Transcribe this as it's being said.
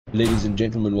Ladies and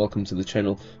gentlemen, welcome to the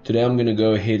channel. Today I'm going to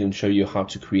go ahead and show you how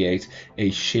to create a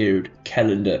shared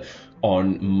calendar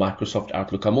on Microsoft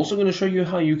Outlook. I'm also going to show you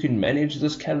how you can manage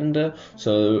this calendar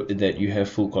so that you have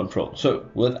full control. So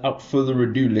without further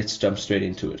ado, let's jump straight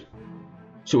into it.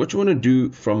 So what you want to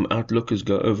do from Outlook is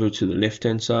go over to the left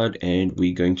hand side and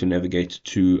we're going to navigate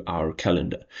to our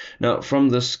calendar. Now from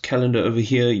this calendar over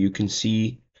here, you can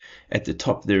see at the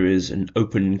top there is an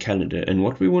open calendar, and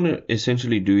what we want to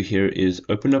essentially do here is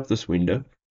open up this window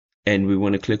and we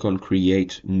want to click on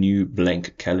create new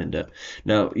blank calendar.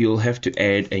 Now you'll have to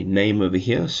add a name over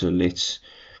here, so let's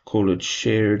call it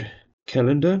shared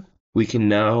calendar. We can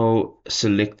now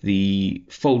select the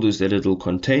folders that it'll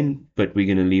contain, but we're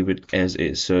going to leave it as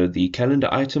is. So the calendar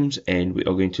items, and we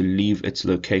are going to leave its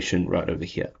location right over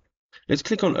here. Let's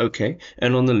click on OK,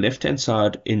 and on the left hand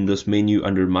side in this menu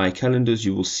under My Calendars,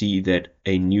 you will see that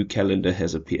a new calendar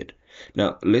has appeared.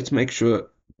 Now let's make sure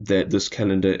that this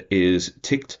calendar is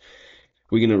ticked.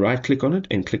 We're going to right click on it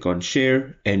and click on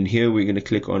Share, and here we're going to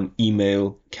click on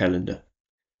Email Calendar.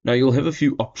 Now you'll have a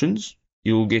few options.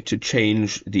 You'll get to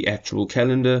change the actual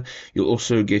calendar. You'll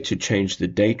also get to change the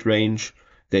date range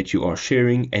that you are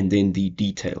sharing, and then the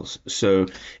details. So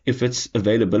if it's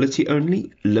availability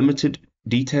only, limited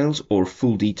details, or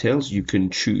full details, you can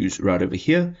choose right over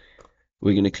here.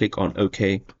 We're going to click on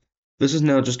OK. This is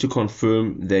now just to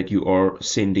confirm that you are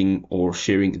sending or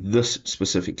sharing this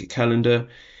specific calendar,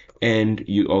 and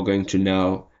you are going to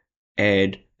now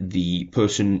add the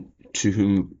person to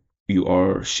whom you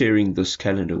are sharing this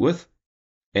calendar with,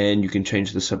 and you can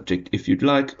change the subject if you'd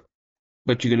like,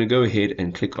 but you're going to go ahead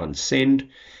and click on send,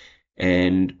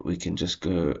 and we can just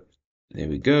go, there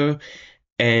we go,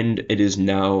 and it is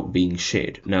now being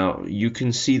shared. Now you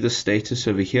can see the status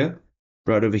over here.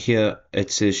 Right over here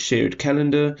it says shared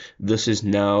calendar. This is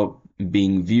now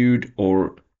being viewed,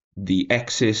 or the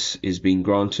access is being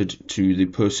granted to the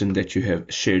person that you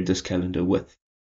have shared this calendar with.